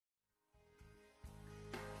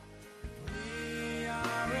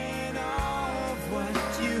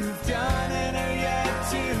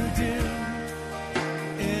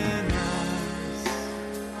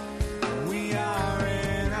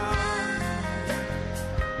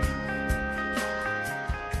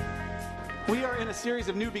We are in a series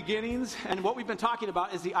of new beginnings, and what we've been talking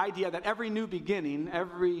about is the idea that every new beginning,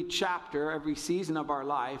 every chapter, every season of our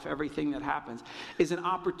life, everything that happens is an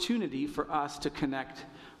opportunity for us to connect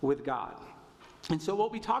with God. And so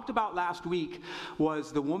what we talked about last week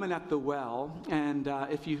was the woman at the well. And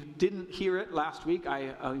if you didn't hear it last week,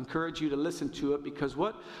 I encourage you to listen to it, because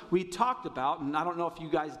what we talked about, and I don't know if you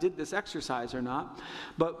guys did this exercise or not,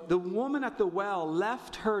 but the woman at the well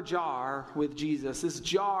left her jar with Jesus. This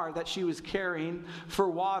jar that she was carrying for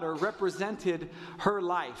water represented her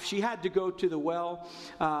life. She had to go to the well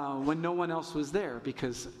when no one else was there,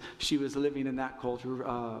 because she was living in that culture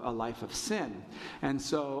a life of sin. And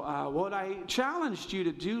so what I challenged you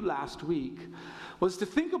to do last week was to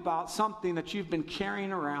think about something that you've been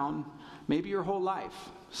carrying around maybe your whole life,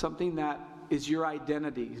 something that is your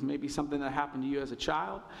identity, maybe something that happened to you as a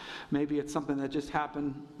child, maybe it's something that just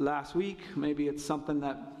happened last week, maybe it's something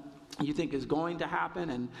that you think is going to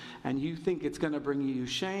happen, and you think it's going to bring you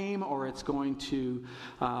shame, or it's going to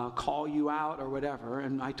call you out or whatever.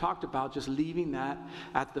 And I talked about just leaving that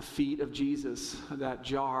at the feet of Jesus, that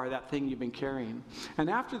jar, that thing you've been carrying. And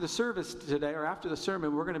after the service today, or after the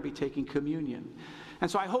sermon, we're going to be taking communion. And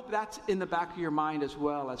so I hope that's in the back of your mind as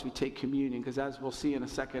well as we take communion, because as we'll see in a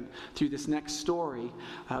second through this next story,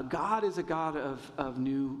 God is a God of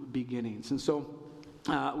new beginnings. And so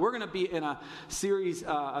we're going to be in a series,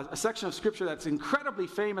 a section of Scripture that's incredibly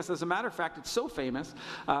famous. As a matter of fact, it's so famous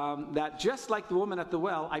that just like the woman at the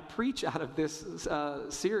well, I preach out of this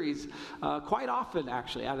series quite often,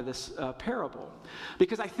 actually, out of this parable.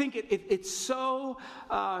 Because I think it so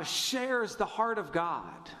shares the heart of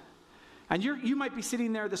God. And you might be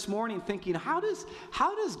sitting there this morning thinking, how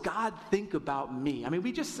does God think about me? I mean,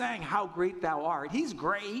 we just sang How Great Thou Art. He's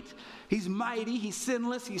great. He's mighty. He's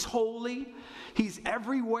sinless. He's holy. He's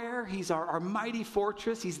everywhere. He's our mighty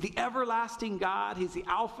fortress. He's the everlasting God. He's the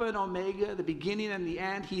Alpha and Omega, the beginning and the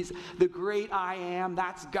end. He's the great I am.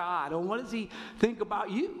 That's God. And what does he think about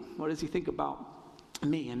you? What does he think about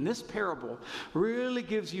me? And this parable really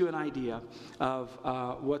gives you an idea of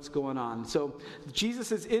what's going on. So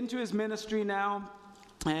Jesus is into his ministry now.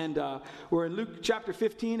 And we're in Luke chapter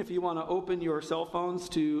 15. If you want to open your cell phones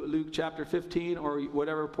to Luke chapter 15 or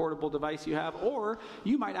whatever portable device you have, or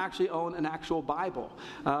you might actually own an actual Bible.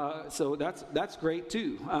 So that's great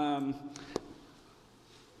too.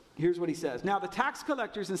 Here's what he says. Now the tax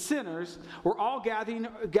collectors and sinners were all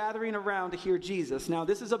gathering around to hear Jesus. Now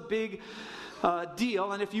this is a big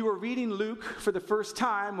deal, and if you were reading Luke for the first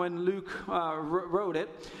time when Luke wrote it,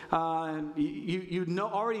 you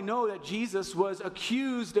already know that Jesus was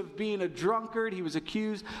accused of being a drunkard. He was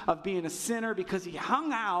accused of being a sinner because he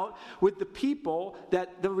hung out with the people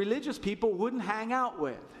that the religious people wouldn't hang out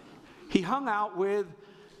with. He hung out with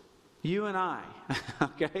you and I,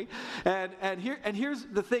 okay? And here's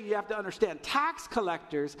the thing you have to understand. Tax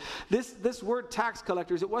collectors, this word tax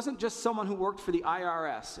collectors, it wasn't just someone who worked for the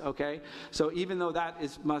IRS, okay? So even though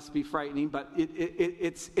that must be frightening, but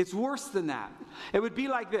it's worse than that. It would be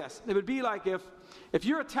like this. It would be like if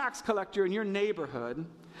you're a tax collector in your neighborhood,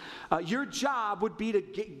 your job would be to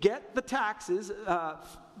get the taxes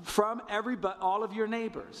from all of your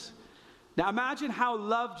neighbors. Now imagine how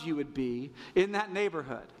loved you would be in that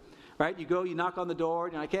neighborhood. Right? You go, you knock on the door,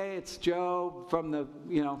 and you're like, hey, it's Joe from the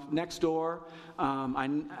next door. I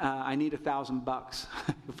need $1,000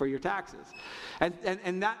 for your taxes.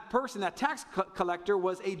 And that person, that tax collector,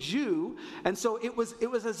 was a Jew, and so it was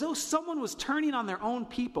as though someone was turning on their own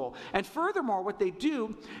people. And furthermore, what they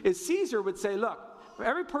do is Caesar would say, look, for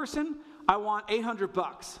every person, I want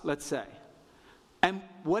 $800, let's say. And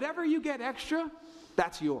whatever you get extra,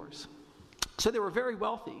 that's yours. So they were very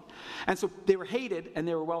wealthy. And so they were hated and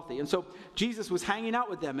they were wealthy. And so Jesus was hanging out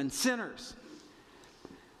with them and sinners.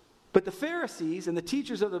 But the Pharisees and the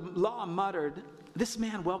teachers of the law muttered, this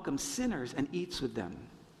man welcomes sinners and eats with them.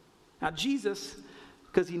 Now Jesus,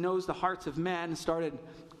 because he knows the hearts of men, started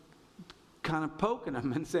kind of poking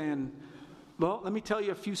them and saying, well, let me tell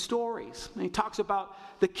you a few stories. And he talks about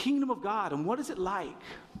the kingdom of God and what is it like?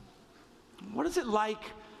 What is it like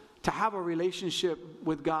to have a relationship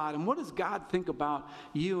with God, and what does God think about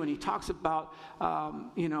you? And he talks about,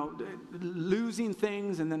 losing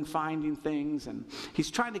things and then finding things, and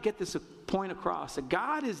he's trying to get this point across, that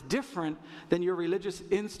God is different than your religious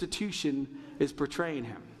institution is portraying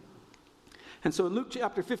him. And so in Luke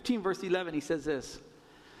chapter 15, verse 11, he says this,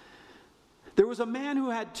 there was a man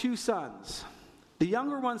who had 2 sons. The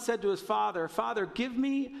younger one said to his father, Father, give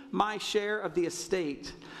me my share of the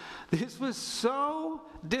estate. This was so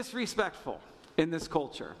disrespectful in this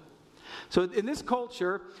culture. So in this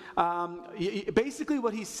culture, basically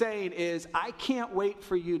what he's saying is, I can't wait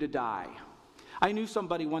for you to die. I knew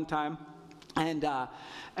somebody one time And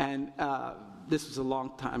this was a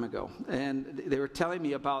long time ago. And they were telling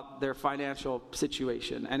me about their financial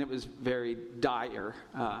situation. And it was very dire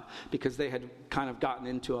because they had kind of gotten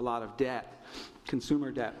into a lot of debt,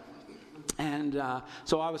 consumer debt. And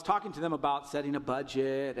so I was talking to them about setting a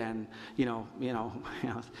budget and,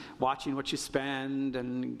 watching what you spend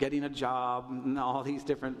and getting a job and all these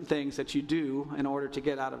different things that you do in order to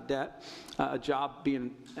get out of debt, a job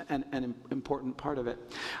being an important part of it.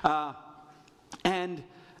 And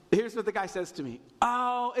here's what the guy says to me.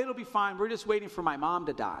 Oh, it'll be fine. We're just waiting for my mom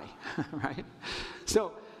to die, right?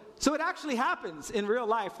 So it actually happens in real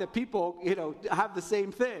life that people, have the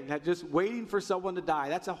same thing, that just waiting for someone to die.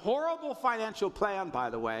 That's a horrible financial plan, by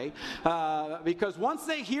the way, because once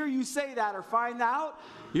they hear you say that or find out,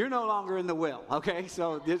 you're no longer in the will, okay?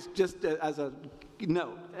 So it's just as a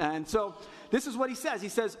note. And so this is what he says. He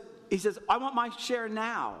says, I want my share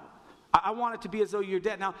now. I want it to be as though you're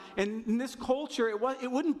dead. Now, in this culture,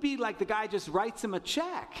 it wouldn't be like the guy just writes him a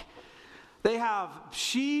check. They have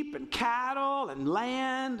sheep and cattle and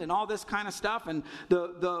land and all this kind of stuff. And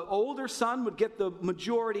the older son would get the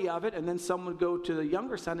majority of it, and then some would go to the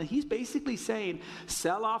younger son. And he's basically saying,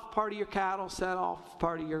 sell off part of your cattle, sell off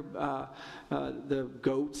part of your the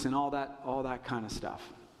goats and all that kind of stuff.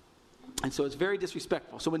 And so it's very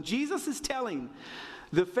disrespectful. So when Jesus is telling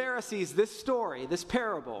the Pharisees this story, this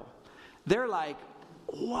parable, they're like,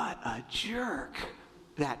 what a jerk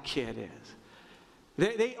that kid is.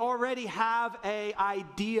 They already have an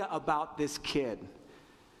idea about this kid.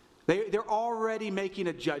 They're already making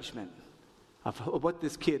a judgment of what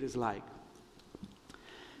this kid is like.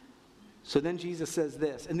 So then Jesus says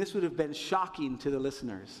this, and this would have been shocking to the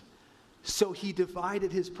listeners. So he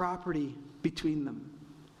divided his property between them.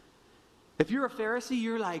 If you're a Pharisee,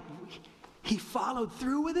 you're like, he followed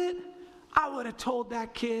through with it? I would have told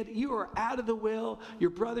that kid, you are out of the will,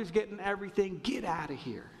 your brother's getting everything, get out of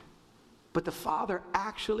here. But the father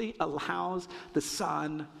actually allows the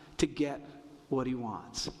son to get what he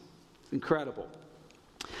wants. Incredible.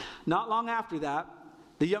 Not long after that,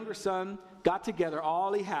 the younger son got together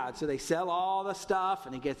all he had. So they sell all the stuff,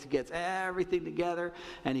 and he gets everything together,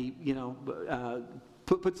 and he,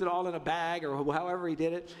 puts it all in a bag or however he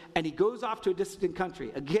did it, and he goes off to a distant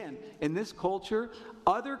country. Again, in this culture,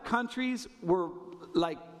 other countries were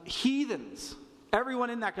like heathens. Everyone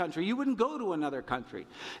in that country, you wouldn't go to another country.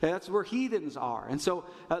 That's where heathens are. And so,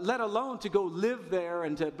 let alone to go live there,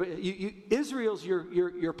 and Israel's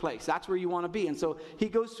your place. That's where you want to be. And so he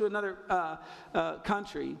goes to another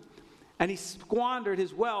country, and he squandered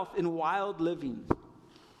his wealth in wild living.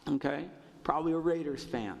 Okay? Probably a Raiders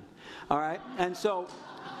fan. All right? And so,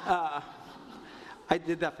 I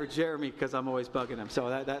did that for Jeremy because I'm always bugging him. So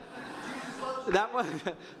that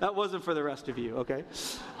wasn't for the rest of you, okay?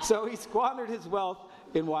 So he squandered his wealth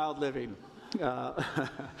in wild living.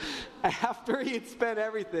 After he had spent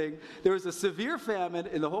everything, there was a severe famine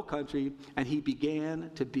in the whole country, and he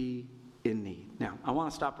began to be in need. Now, I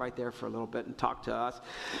want to stop right there for a little bit and talk to us.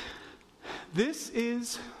 This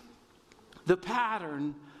is the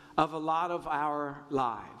pattern of a lot of our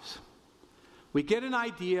lives. We get an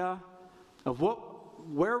idea of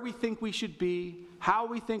where we think we should be, how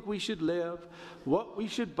we think we should live, what we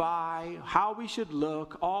should buy, how we should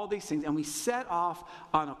look, all these things. And we set off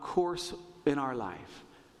on a course in our life,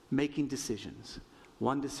 making decisions,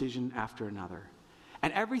 one decision after another.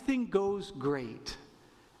 And everything goes great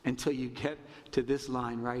until you get to this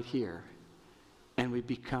line right here, and we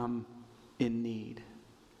become in need.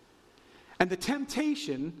 And the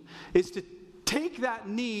temptation is to take that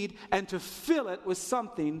need and to fill it with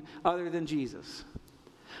something other than Jesus.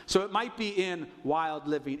 So it might be in wild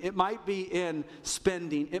living. It might be in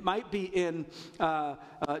spending. It might be in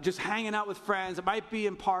just hanging out with friends. It might be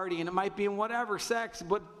in partying. It might be in whatever, sex,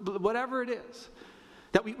 whatever it is.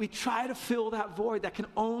 That we try to fill that void that can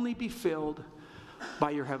only be filled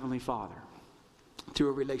by your Heavenly Father through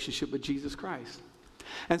a relationship with Jesus Christ.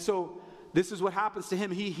 And so this is what happens to him.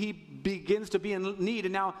 He begins to be in need.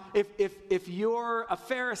 And now, if you're a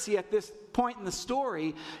Pharisee at this point in the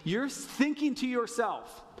story, you're thinking to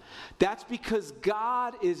yourself, that's because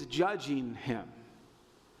God is judging him.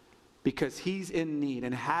 Because he's in need.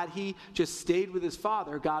 And had he just stayed with his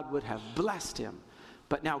father, God would have blessed him.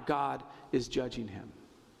 But now God is judging him.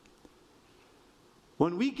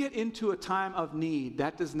 When we get into a time of need,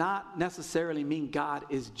 that does not necessarily mean God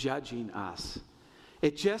is judging us.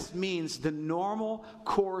 It just means the normal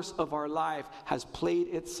course of our life has played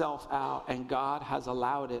itself out, and God has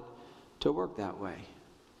allowed it to work that way.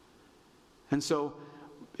 And so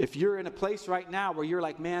if you're in a place right now where you're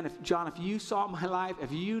like, man, John, if you saw my life,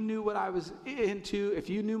 if you knew what I was into, if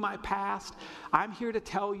you knew my past, I'm here to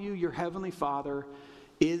tell you your Heavenly Father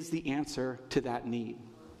is the answer to that need.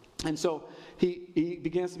 And so he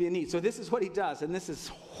begins to be in need. So this is what he does, and this is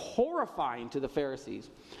horrifying to the Pharisees.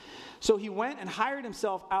 So he went and hired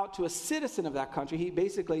himself out to a citizen of that country. He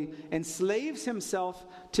basically enslaves himself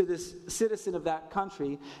to this citizen of that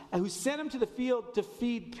country, and who sent him to the field to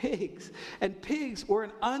feed pigs. And pigs were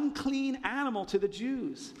an unclean animal to the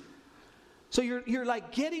Jews. So you're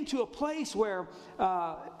like getting to a place where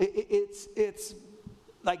it's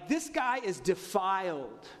like this guy is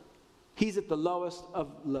defiled. He's at the lowest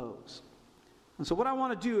of lows. And so what I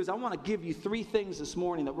want to do is I want to give you 3 things this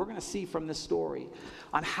morning that we're going to see from this story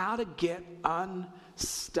on how to get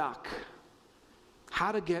unstuck.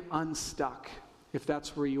 How to get unstuck, if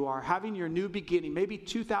that's where you are. Having your new beginning. Maybe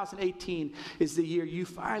 2018 is the year you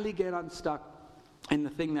finally get unstuck in the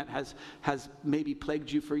thing that has maybe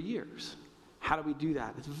plagued you for years. How do we do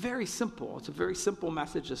that? It's very simple. It's a very simple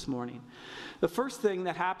message this morning. The first thing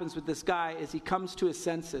that happens with this guy is he comes to his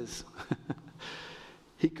senses.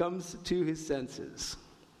 He comes to his senses.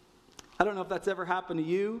 I don't know if that's ever happened to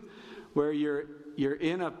you, where you're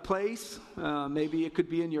in a place, maybe it could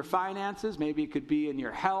be in your finances, maybe it could be in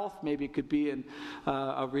your health, maybe it could be in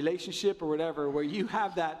a relationship or whatever, where you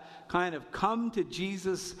have that kind of come to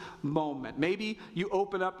Jesus moment. Maybe you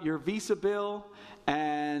open up your Visa bill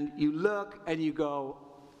and you look and you go,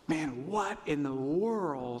 man, what in the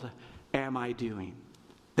world am I doing?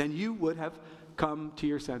 Then you would have come to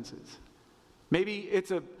your senses. Maybe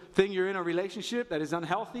it's a thing you're in a relationship that is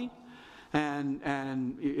unhealthy, and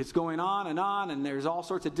it's going on, and there's all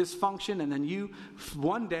sorts of dysfunction, and then you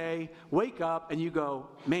one day wake up and you go,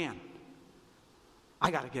 man,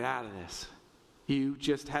 I got to get out of this. You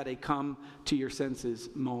just had a come to your senses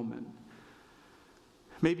moment.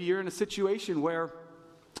 Maybe you're in a situation where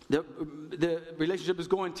the relationship is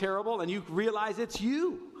going terrible and you realize it's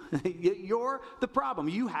you. You're the problem.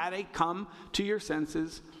 You had a come to your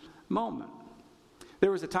senses moment. There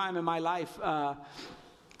was a time in my life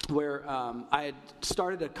where I had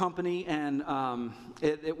started a company, and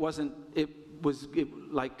it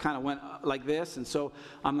kind of went like this, and so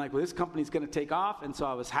I'm like, well, this company's going to take off, and so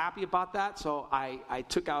I was happy about that. So I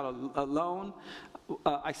took out a loan.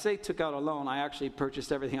 I say took out a loan. I actually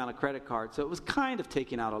purchased everything on a credit card, so it was kind of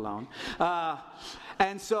taking out a loan.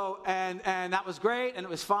 And that was great, and it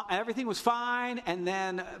was fine. Everything was fine. And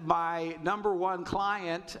then my number one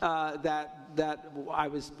client that I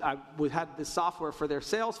had this software for their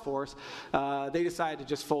sales force, they decided to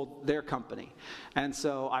just fold their company, and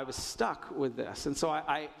so I was stuck with this. And so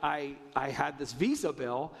I had this Visa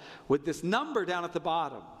bill with this number down at the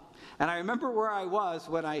bottom. And I remember where I was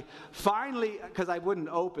when I finally, because I wouldn't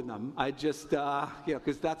open them, I just,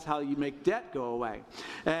 because that's how you make debt go away.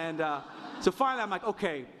 And so finally I'm like,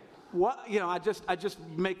 okay, what, I just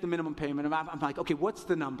make the minimum payment. And I'm like, okay, what's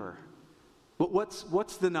the number?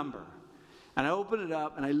 What's the number? And I open it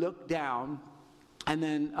up and I look down. And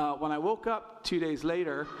then when I woke up 2 days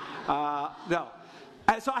later, no.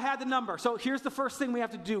 So I had the number. So here's the first thing we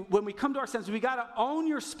have to do. When we come to our senses, we got to own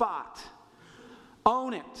your spot.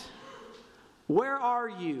 Own it. Where are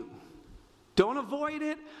you? Don't avoid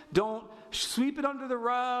it. Don't sweep it under the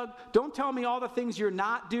rug. Don't tell me all the things you're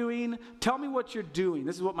not doing. Tell me what you're doing.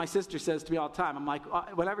 This is what my sister says to me all the time. I'm like,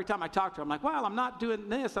 every time I talk to her, I'm like, well, I'm not doing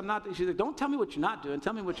this. I'm not. She's like, don't tell me what you're not doing.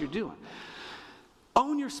 Tell me what you're doing.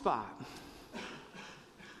 Own your spot.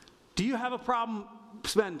 Do you have a problem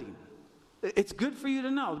spending? It's good for you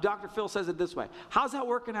to know. Dr. Phil says it this way. How's that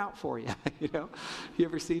working out for you? You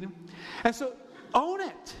ever seen him? And so own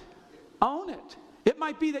it. Own it. It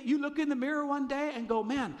might be that you look in the mirror one day and go,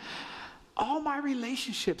 man, all my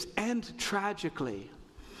relationships end tragically.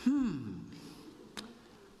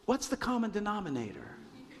 What's the common denominator?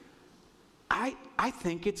 I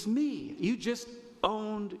think it's me. You just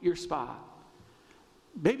owned your spot.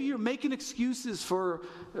 Maybe you're making excuses for,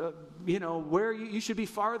 where you should be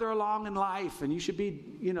farther along in life, and you should be,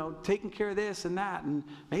 taking care of this and that, and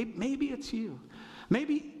maybe it's you.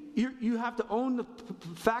 Maybe you have to own the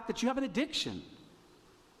fact that you have an addiction.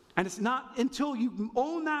 And it's not until you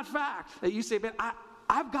own that fact that you say, man,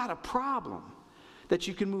 I've got a problem, that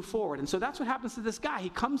you can move forward. And so that's what happens to this guy. He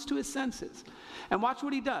comes to his senses. And watch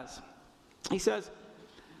what he does. He says,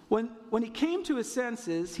 when he came to his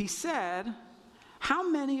senses, he said, how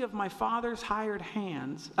many of my father's hired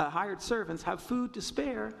servants have food to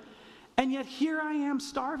spare, and yet here I am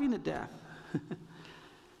starving to death?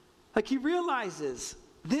 Like he realizes,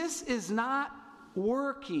 this is not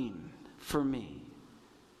working for me.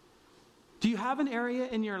 Do you have an area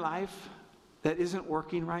in your life that isn't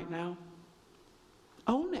working right now?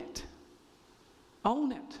 Own it.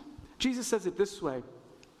 Own it. Jesus says it this way.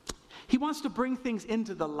 He wants to bring things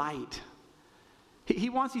into the light. He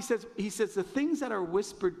says, the things that are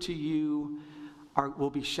whispered to you will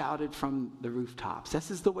be shouted from the rooftops.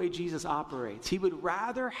 This is the way Jesus operates. He would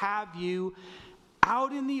rather have you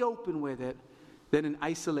out in the open with it than in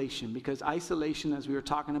isolation, because isolation, as we were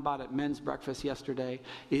talking about at men's breakfast yesterday,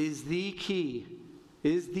 is the key,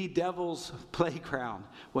 is the devil's playground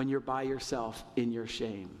when you're by yourself in your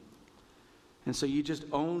shame. And so you just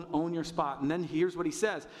own your spot. And then here's what he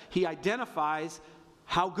says. He identifies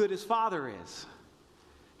how good his Father is.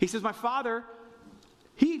 He says, my Father,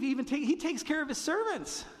 he takes care of his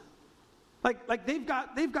servants. Like they've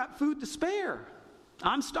got food to spare.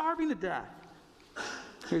 I'm starving to death.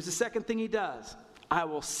 Here's the second thing he does. I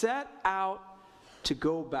will set out to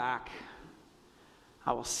go back.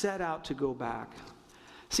 I will set out to go back.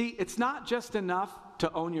 See, it's not just enough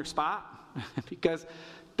to own your spot, because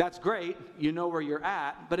that's great, you know where you're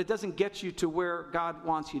at, but it doesn't get you to where God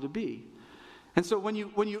wants you to be. And so when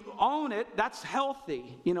you own it, that's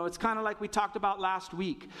healthy. You know, it's kind of like we talked about last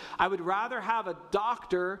week. I would rather have a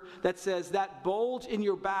doctor that says that bulge in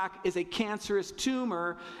your back is a cancerous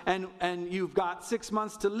tumor and you've got 6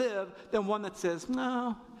 months to live than one that says,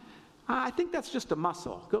 no, I think that's just a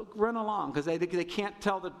muscle. Go run along, because they can't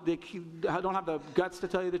they don't have the guts to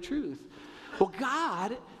tell you the truth. Well,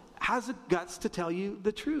 God has the guts to tell you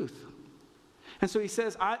the truth. And so he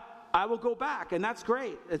says, I will go back, and that's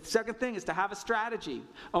great. The second thing is to have a strategy.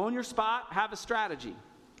 Own your spot, have a strategy.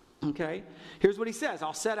 Okay? Here's what he says.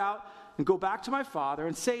 I'll set out and go back to my Father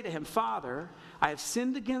and say to him, Father, I have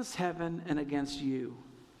sinned against heaven and against you.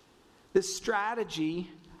 This strategy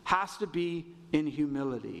has to be in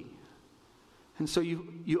humility. And so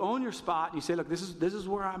you own your spot, and you say, look, this is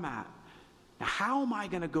where I'm at. Now, how am I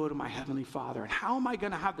going to go to my Heavenly Father? And how am I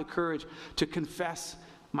going to have the courage to confess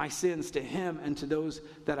my sins to him and to those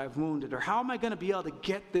that I've wounded? Or how am I going to be able to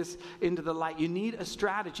get this into the light? You need a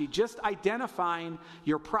strategy. Just identifying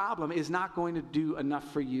your problem is not going to do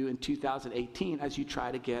enough for you in 2018 as you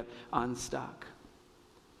try to get unstuck.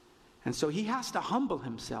 And so he has to humble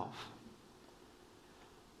himself.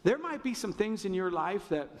 There might be some things in your life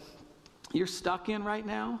that you're stuck in right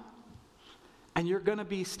now, and you're going to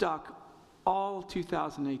be stuck all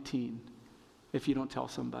 2018 if you don't tell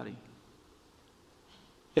somebody.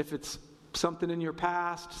 If it's something in your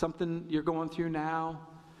past, something you're going through now,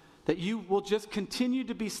 that you will just continue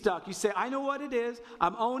to be stuck. You say, I know what it is.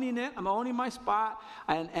 I'm owning it. I'm owning my spot,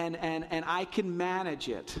 and I can manage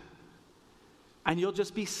it. And you'll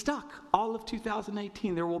just be stuck all of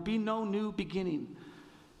 2018. There will be no new beginning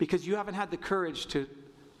because you haven't had the courage to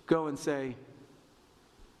go and say,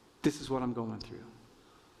 this is what I'm going through.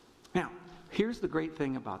 Now, here's the great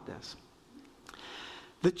thing about this.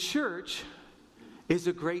 The church is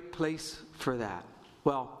a great place for that.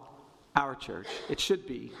 Well, our church. It should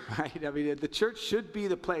be, right? I mean, the church should be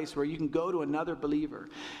the place where you can go to another believer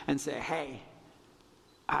and say, hey,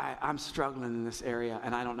 I'm struggling in this area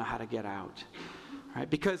and I don't know how to get out. Right?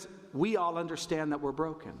 Because we all understand that we're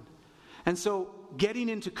broken. And so getting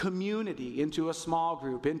into community, into a small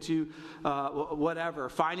group, into whatever,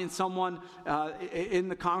 finding someone in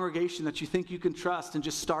the congregation that you think you can trust and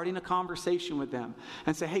just starting a conversation with them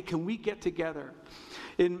and say, hey, can we get together?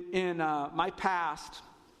 In my past,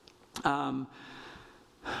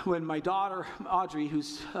 when my daughter, Audrey,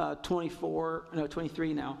 who's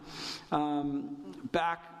 23 now,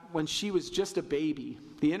 back when she was just a baby,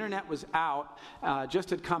 the internet was out,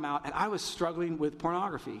 just had come out, and I was struggling with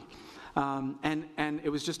pornography. And it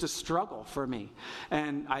was just a struggle for me.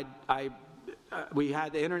 And we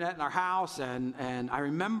had the internet in our house, and I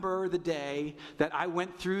remember the day that I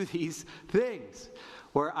went through these things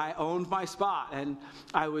where I owned my spot, and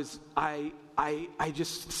I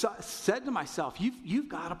just said to myself, you've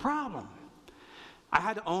got a problem. I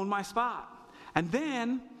had to own my spot. And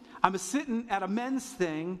then I was sitting at a men's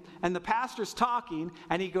thing, and the pastor's talking,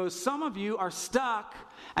 and he goes, some of you are stuck,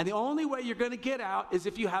 and the only way you're going to get out is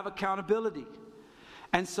if you have accountability.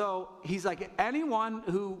 And so he's like, anyone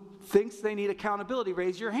who thinks they need accountability,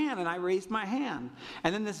 raise your hand. And I raised my hand.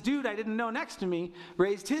 And then this dude I didn't know next to me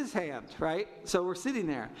raised his hand, right? So we're sitting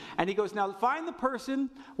there. And he goes, now find the person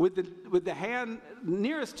with the hand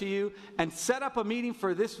nearest to you and set up a meeting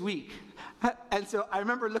for this week. And so I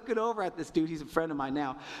remember looking over at this dude. He's a friend of mine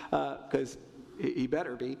now, because he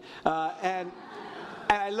better be. And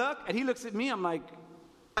I look, and he looks at me. I'm like,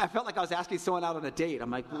 I felt like I was asking someone out on a date. I'm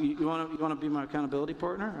like, you want to be my accountability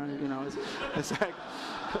partner? You know, it's like,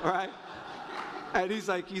 all right. And he's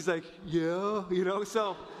like, yeah, you know.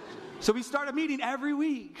 So we start a meeting every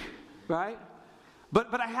week, right?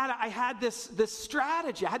 But I had this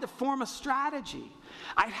strategy. I had to form a strategy.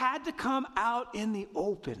 I had to come out in the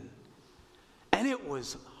open. And it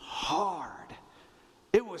was hard.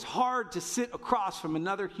 It was hard to sit across from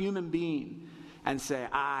another human being and say,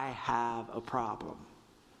 I have a problem.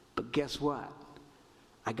 But guess what?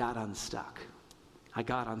 I got unstuck.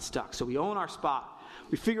 So we own our spot.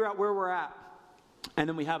 We figure out where we're at. And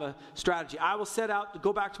then we have a strategy. I will set out to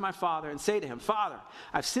go back to my father and say to him, Father,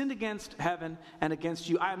 I've sinned against heaven and against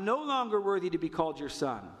you. I am no longer worthy to be called your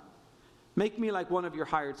son. Make me like one of your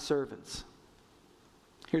hired servants.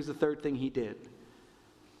 Here's the third thing he did.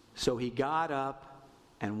 So he got up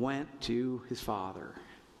and went to his father.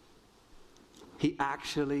 He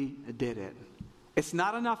actually did it. It's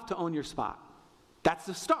not enough to own your spot. That's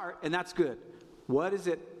the start, and that's good. What is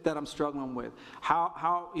it that I'm struggling with?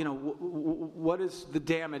 What is the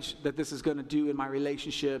damage that this is going to do in my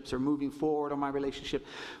relationships or moving forward on my relationship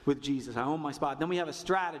with Jesus? I own my spot. Then we have a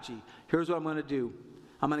strategy. Here's what I'm going to do.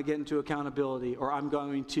 I'm going to get into accountability, or I'm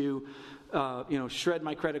going to, shred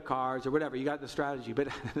my credit cards or whatever. You got the strategy. But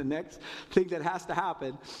the next thing that has to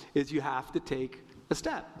happen is you have to take a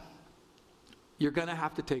step. You're going to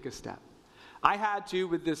have to take a step. I had to,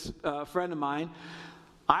 with this friend of mine,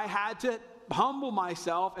 I had to humble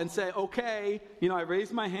myself and say, okay, I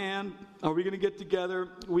raised my hand. Are we going to get together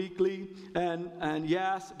weekly? And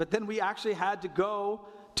yes, but then we actually had to go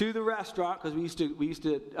to the restaurant because we used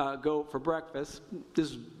to go for breakfast.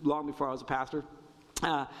 This is long before I was a pastor.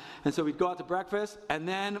 And so we'd go out to breakfast, and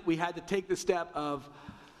then we had to take the step of,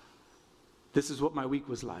 this is what my week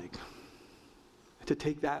was like. To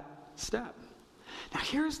take that step. Now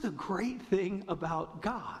here's the great thing about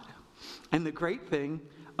God and the great thing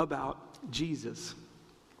about Jesus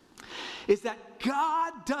is that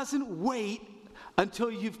God doesn't wait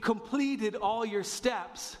until you've completed all your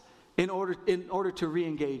steps in order to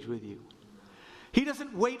re-engage with you. He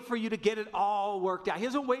doesn't wait for you to get it all worked out. He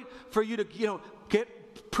doesn't wait for you to, get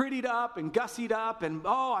prettied up and gussied up and,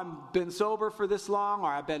 I've been sober for this long,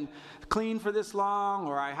 or I've been clean for this long,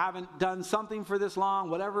 or I haven't done something for this long,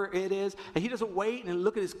 whatever it is. And he doesn't wait and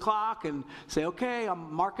look at his clock and say, okay,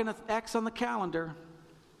 I'm marking an X on the calendar.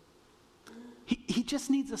 He just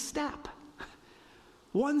needs a step.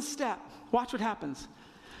 One step. Watch what happens.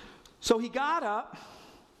 So he got up,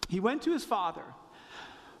 he went to his father,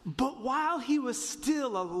 but while he was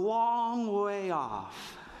still a long way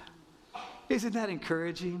off, isn't that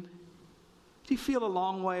encouraging? Do you feel a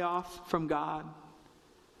long way off from God?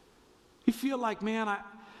 You feel like, man,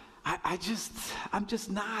 I'm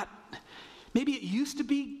just not. Maybe it used to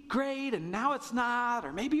be great and now it's not,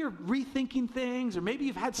 or maybe you're rethinking things, or maybe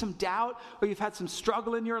you've had some doubt, or you've had some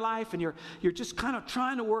struggle in your life and you're just kind of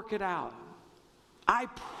trying to work it out. I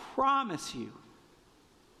promise you,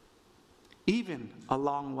 even a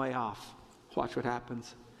long way off, watch what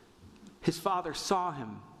happens. His father saw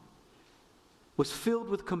him, was filled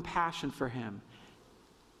with compassion for him,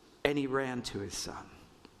 and he ran to his son.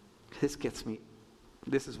 This gets me.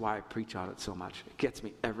 This is why I preach on it so much. It gets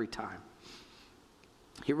me every time.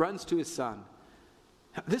 He runs to his son.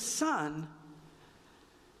 This son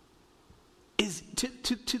is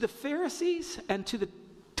to the Pharisees and to the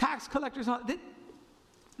tax collectors.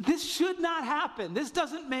 This should not happen. This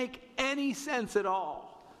doesn't make any sense at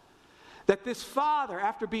all. That this father,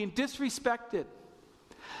 after being disrespected,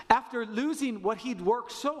 after losing what he'd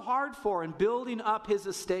worked so hard for and building up his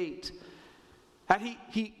estate, that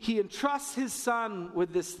he entrusts his son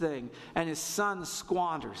with this thing, and his son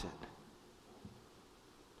squanders it.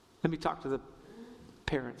 Let me talk to the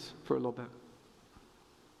parents for a little bit.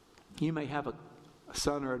 You may have a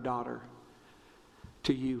son or a daughter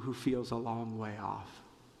to you who feels a long way off.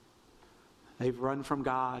 They've run from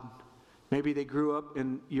God. Maybe they grew up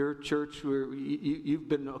in your church where you've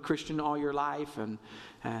been a Christian all your life,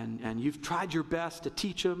 and you've tried your best to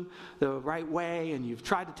teach them the right way, and you've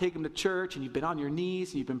tried to take them to church, and you've been on your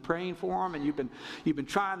knees, and you've been praying for them, and you've been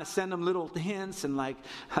trying to send them little hints and like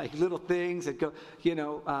little things that go, here,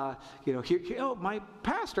 my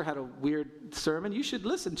pastor had a weird sermon. You should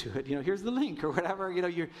listen to it. Here's the link or whatever.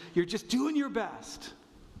 You're just doing your best.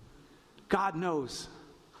 God knows.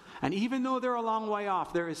 And even though they're a long way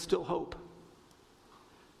off, there is still hope.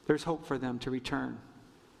 There's hope for them to return,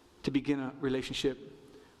 to begin a relationship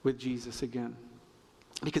with Jesus again.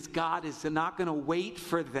 Because God is not going to wait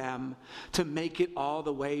for them to make it all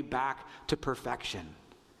the way back to perfection.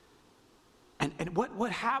 And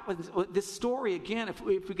what happens, this story, again, if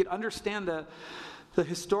we could understand the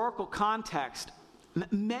historical context,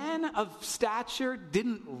 men of stature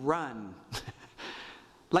didn't run.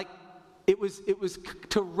 It was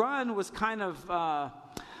to run was kind of,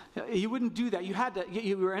 You wouldn't do that.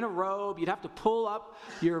 You were in a robe. You'd have to pull up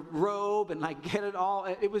your robe and like get it all.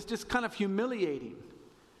 It was just kind of humiliating.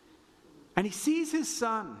 And he sees his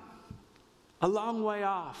son a long way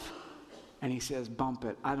off. And he says, bump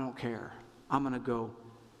it. I don't care. I'm going to go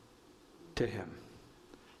to him.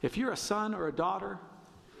 If you're a son or a daughter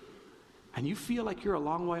and you feel like you're a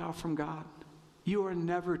long way off from God, you are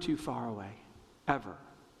never too far away, ever.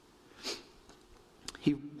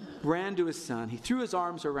 He ran to his son. He threw his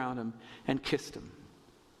arms around him and kissed him.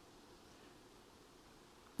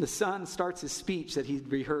 The son starts his speech that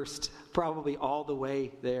he'd rehearsed probably all the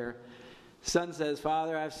way there. Son says,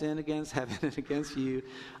 Father, I've sinned against heaven and against you.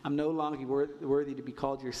 I'm no longer worthy to be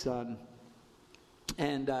called your son.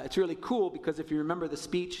 And it's really cool because if you remember the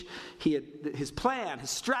speech, his plan, his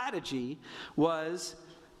strategy was,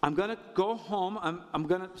 I'm going to go home, I'm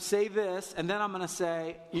going to say this, and then I'm going to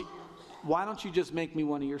say, why don't you just make me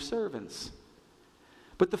one of your servants?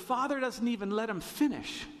 But the father doesn't even let him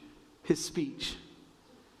finish his speech.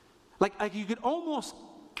 Like you could almost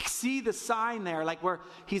see the sign there, like where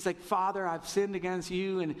he's like, Father, I've sinned against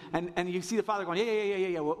you. And you see the father going,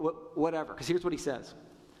 yeah, whatever. Because here's what he says.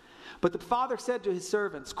 But the father said to his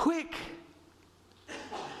servants, quick,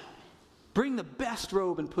 bring the best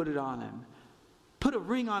robe and put it on him. Put a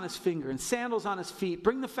ring on his finger and sandals on his feet.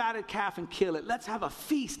 Bring the fatted calf and kill it. Let's have a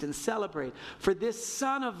feast and celebrate. For this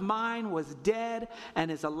son of mine was dead and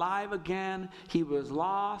is alive again. He was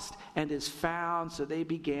lost and is found. So they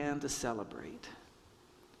began to celebrate.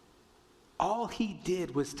 All he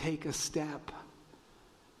did was take a step.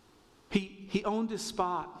 He owned his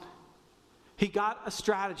spot. He got a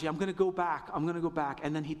strategy. I'm going to go back.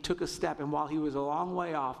 And then he took a step. And while he was a long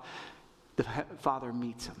way off, the father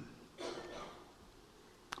meets him.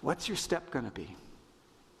 What's your step going to be?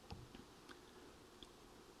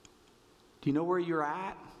 Do you know where you're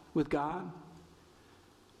at with God?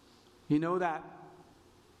 You know that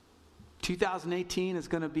 2018 is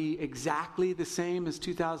going to be exactly the same as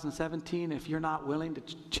 2017 if you're not willing to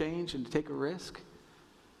change and to take a risk?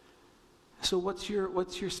 So what's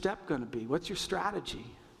your step going to be? What's your strategy?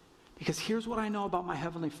 Because here's what I know about my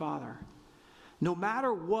Heavenly Father. No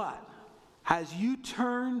matter what, as you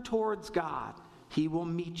turn towards God, He will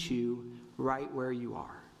meet you right where you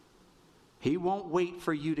are. He won't wait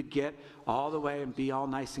for you to get all the way and be all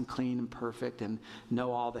nice and clean and perfect and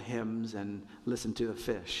know all the hymns and listen to the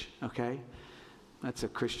fish, okay? That's a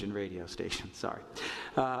Christian radio station, sorry.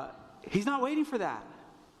 He's not waiting for that.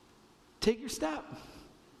 Take your step.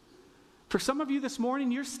 For some of you this morning,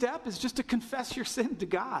 your step is just to confess your sin to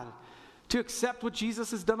God, to accept what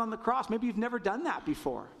Jesus has done on the cross. Maybe you've never done that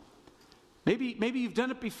before. Maybe you've done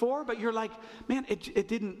it before, but you're like, man, it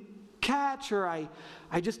didn't catch, or I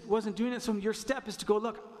just wasn't doing it. So your step is to go,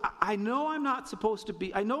 look, I know I'm not supposed to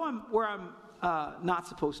be. I know I'm where I'm not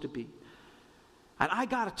supposed to be. And I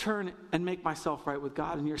got to turn and make myself right with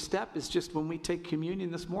God. And your step is just when we take communion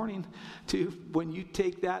this morning, to when you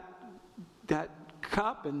take that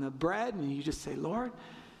cup and the bread and you just say, Lord,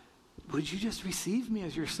 would you just receive me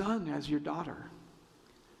as your son, as your daughter?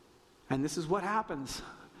 And this is what happens.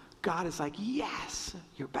 God is like, yes,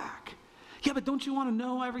 you're back. Yeah, but don't you want to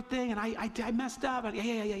know everything? And I messed up.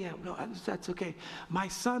 Yeah. No, that's okay. My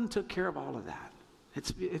son took care of all of that.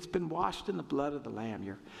 It's been washed in the blood of the Lamb.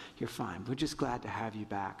 You're fine. We're just glad to have you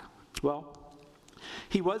back. Well,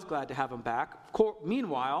 he was glad to have him back.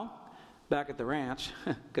 Meanwhile, back at the ranch,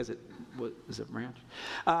 because it was a ranch,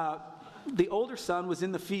 the older son was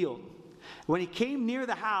in the field. When he came near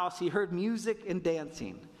the house, he heard music and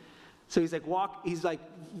dancing. So he's like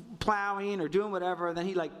plowing or doing whatever, and then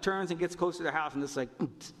he like turns and gets closer to the house, and it's like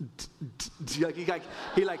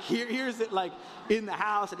he hears it like in the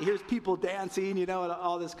house, and he hears people dancing, and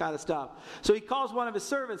all this kind of stuff. So he calls one of his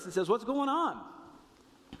servants and says, "What's going on?"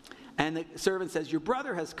 And the servant says, "Your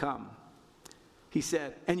brother has come," he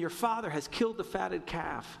said, "and your father has killed the fatted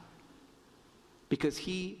calf because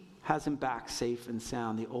he has him back safe and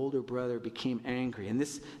sound." The older brother became angry. And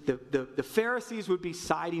the Pharisees would be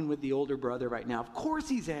siding with the older brother right now. Of course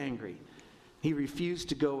he's angry. He refused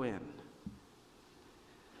to go in.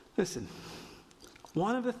 Listen,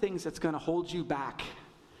 one of the things that's going to hold you back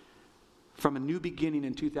from a new beginning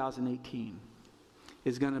in 2018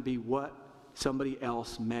 is going to be what somebody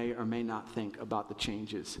else may or may not think about the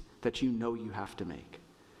changes that you know you have to make.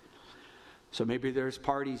 So maybe there's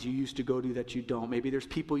parties you used to go to that you don't. Maybe there's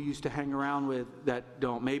people you used to hang around with that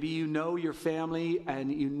don't. Maybe you know your family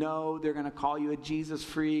and you know they're going to call you a Jesus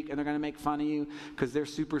freak and they're going to make fun of you because they're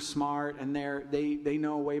super smart and they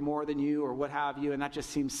know way more than you or what have you, and that just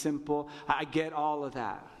seems simple. I get all of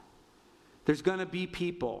that. There's going to be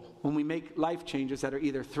people when we make life changes that are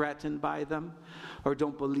either threatened by them or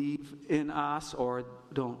don't believe in us or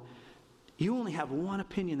don't. You only have one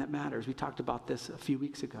opinion that matters. We talked about this a few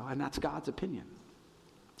weeks ago, and that's God's opinion.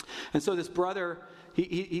 And so this brother,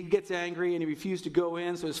 he gets angry and he refused to go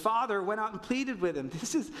in. So his father went out and pleaded with him.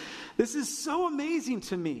 This is so amazing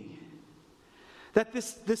to me that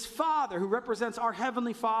this father who represents our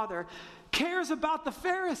heavenly Father cares about the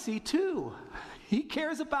Pharisee too. He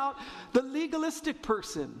cares about the legalistic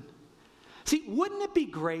person. See, wouldn't it be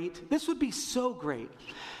great? This would be so great.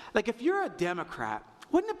 Like if you're a Democrat,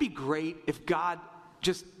 wouldn't it be great if God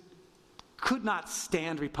just could not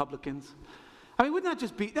stand Republicans? I mean, wouldn't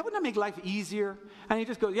that make life easier? And he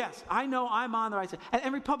just goes, yes, I know I'm on the right side.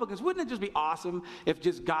 And Republicans, wouldn't it just be awesome if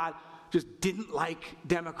just God just didn't like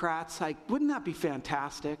Democrats? Like, wouldn't that be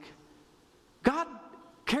fantastic? God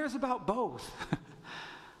cares about both.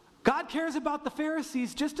 God cares about the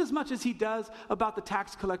Pharisees just as much as he does about the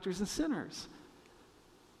tax collectors and sinners.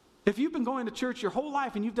 If you've been going to church your whole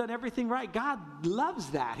life and you've done everything right, God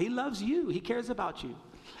loves that. He loves you. He cares about you.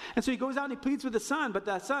 And so he goes out and he pleads with the son, but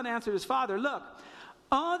the son answered his father, look,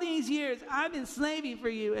 all these years I've been slaving for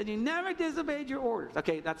you and you never disobeyed your orders.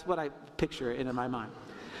 Okay, that's what I picture in my mind.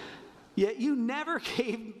 Yet you never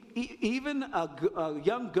gave even a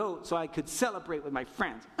young goat so I could celebrate with my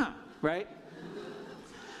friends. Right?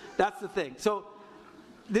 That's the thing. So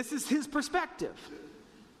this is his perspective.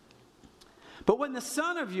 But when the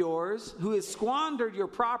son of yours, who has squandered your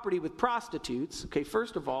property with prostitutes, okay,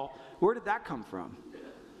 first of all, where did that come from?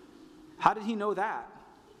 How did he know that?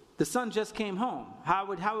 The son just came home. How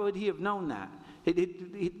would he have known that?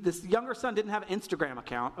 This younger son didn't have an Instagram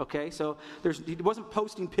account, okay? So he wasn't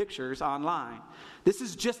posting pictures online. This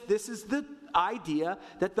is the idea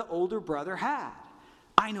that the older brother had.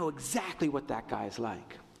 I know exactly what that guy's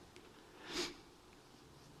like.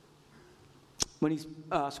 When he's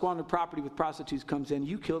squandered property with prostitutes comes in,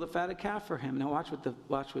 you killed a fatted calf for him. Now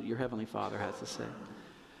watch what your heavenly Father has to say.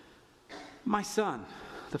 My son,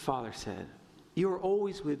 the father said, you are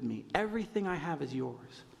always with me. Everything I have is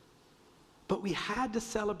yours. But we had to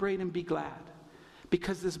celebrate and be glad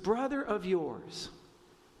because this brother of yours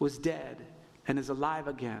was dead and is alive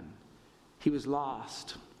again. He was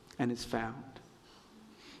lost and is found.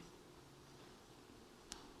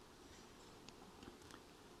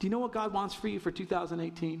 Do you know what God wants for you for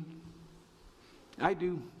 2018? I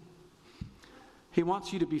do. He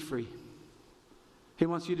wants you to be free. He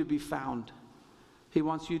wants you to be found. He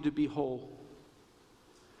wants you to be whole.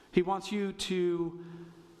 He wants you to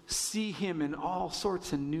see him in all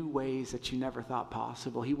sorts of new ways that you never thought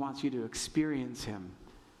possible. He wants you to experience him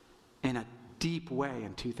in a deep way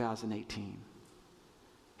in 2018.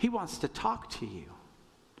 He wants to talk to you.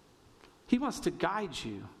 He wants to guide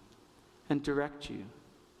you and direct you.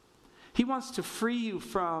 He wants to free you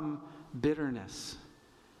from bitterness.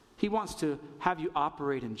 He wants to have you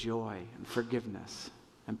operate in joy and forgiveness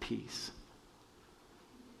and peace.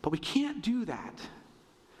 But we can't do that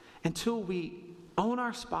until we own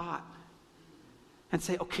our spot and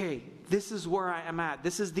say, okay, this is where I am at.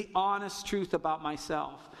 This is the honest truth about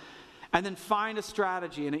myself. And then find a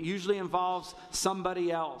strategy, and it usually involves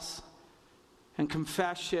somebody else. And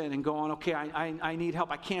confession and going, okay, I need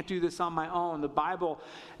help. I can't do this on my own. The Bible...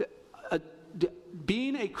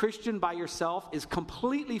 being a Christian by yourself is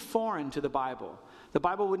completely foreign to the Bible. The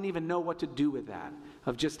Bible wouldn't even know what to do with that,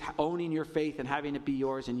 of just owning your faith and having it be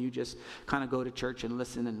yours and you just kind of go to church and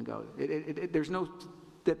listen and go. There's no,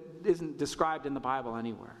 that isn't described in the Bible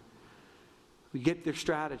anywhere. We get their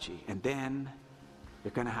strategy and then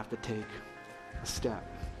you're going to have to take a step.